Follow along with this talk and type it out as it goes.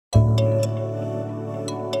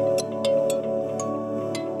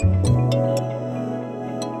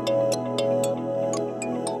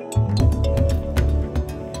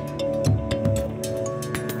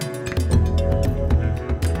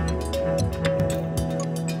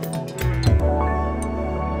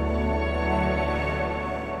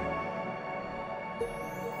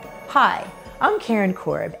Hi, I'm Karin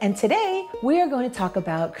Korb, and today we are going to talk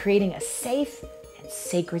about creating a safe and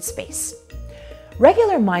sacred space.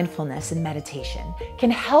 Regular mindfulness and meditation can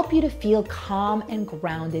help you to feel calm and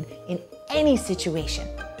grounded in any situation.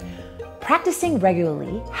 Practicing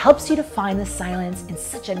regularly helps you to find the silence in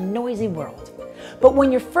such a noisy world. But when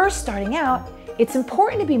you're first starting out, it's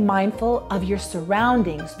important to be mindful of your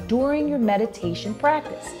surroundings during your meditation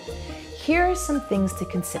practice. Here are some things to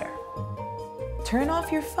consider. Turn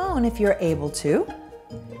off your phone if you're able to.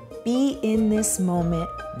 Be in this moment,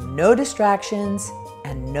 no distractions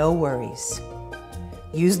and no worries.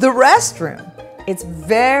 Use the restroom. It's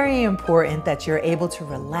very important that you're able to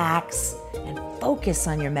relax and focus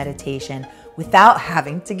on your meditation without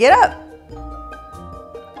having to get up.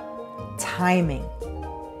 Timing.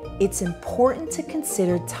 It's important to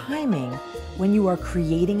consider timing when you are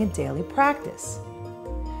creating a daily practice.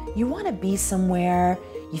 You want to be somewhere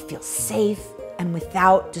you feel safe and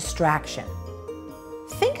without distraction.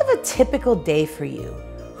 Think of a typical day for you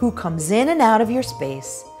who comes in and out of your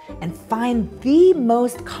space and find the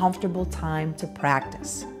most comfortable time to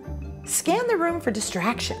practice. Scan the room for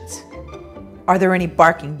distractions. Are there any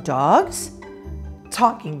barking dogs,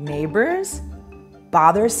 talking neighbors,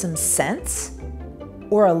 bothersome scents,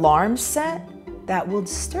 or alarms set that will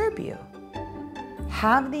disturb you?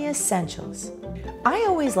 Have the essentials. I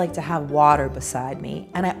always like to have water beside me,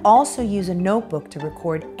 and I also use a notebook to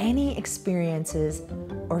record any experiences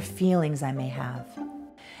or feelings I may have.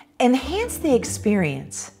 Enhance the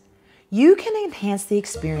experience. You can enhance the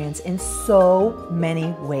experience in so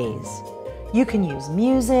many ways. You can use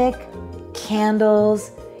music,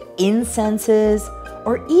 candles, incenses,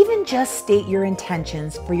 or even just state your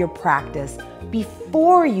intentions for your practice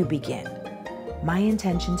before you begin. My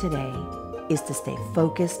intention today is to stay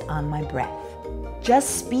focused on my breath.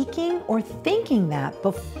 Just speaking or thinking that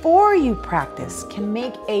before you practice can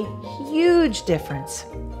make a huge difference.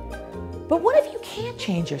 But what if you can't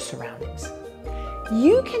change your surroundings?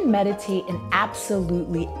 You can meditate in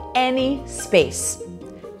absolutely any space.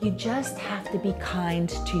 You just have to be kind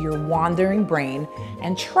to your wandering brain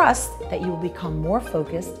and trust that you will become more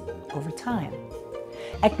focused over time.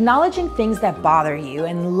 Acknowledging things that bother you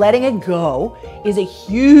and letting it go is a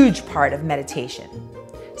huge part of meditation.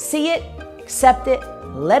 See it, accept it,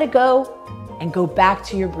 let it go, and go back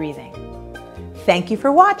to your breathing. Thank you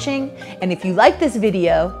for watching, and if you like this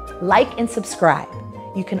video, like and subscribe.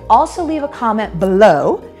 You can also leave a comment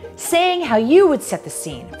below saying how you would set the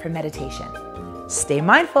scene for meditation. Stay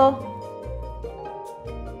mindful.